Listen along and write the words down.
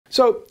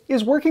So,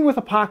 is working with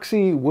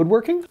epoxy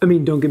woodworking? I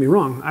mean, don't get me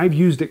wrong, I've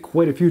used it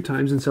quite a few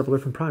times in several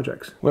different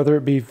projects. Whether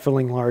it be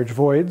filling large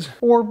voids,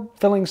 or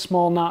filling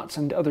small knots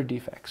and other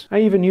defects. I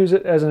even use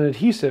it as an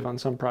adhesive on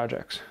some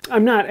projects.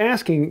 I'm not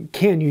asking,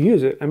 can you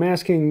use it? I'm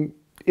asking,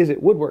 is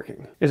it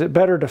woodworking? Is it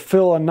better to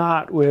fill a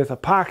knot with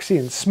epoxy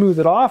and smooth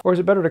it off? Or is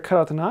it better to cut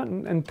out the knot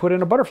and put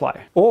in a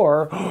butterfly?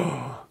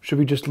 Or should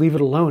we just leave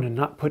it alone and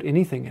not put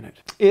anything in it?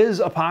 Is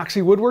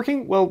epoxy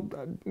woodworking? Well,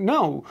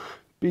 no.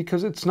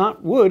 Because it's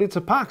not wood, it's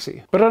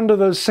epoxy. But under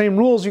those same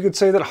rules, you could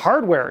say that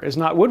hardware is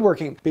not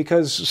woodworking,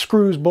 because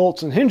screws,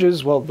 bolts, and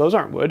hinges, well, those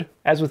aren't wood.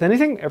 As with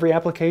anything, every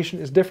application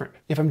is different.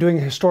 If I'm doing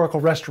a historical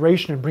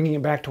restoration and bringing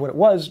it back to what it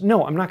was,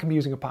 no, I'm not gonna be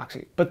using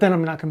epoxy. But then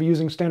I'm not gonna be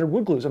using standard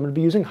wood glues. I'm gonna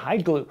be using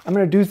hide glue. I'm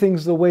gonna do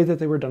things the way that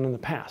they were done in the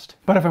past.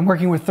 But if I'm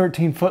working with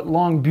 13-foot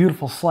long,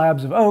 beautiful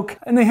slabs of oak,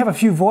 and they have a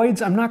few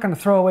voids, I'm not gonna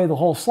throw away the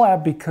whole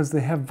slab because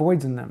they have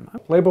voids in them.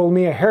 Label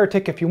me a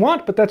heretic if you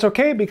want, but that's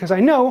okay because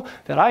I know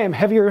that I am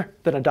heavier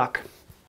than a duck.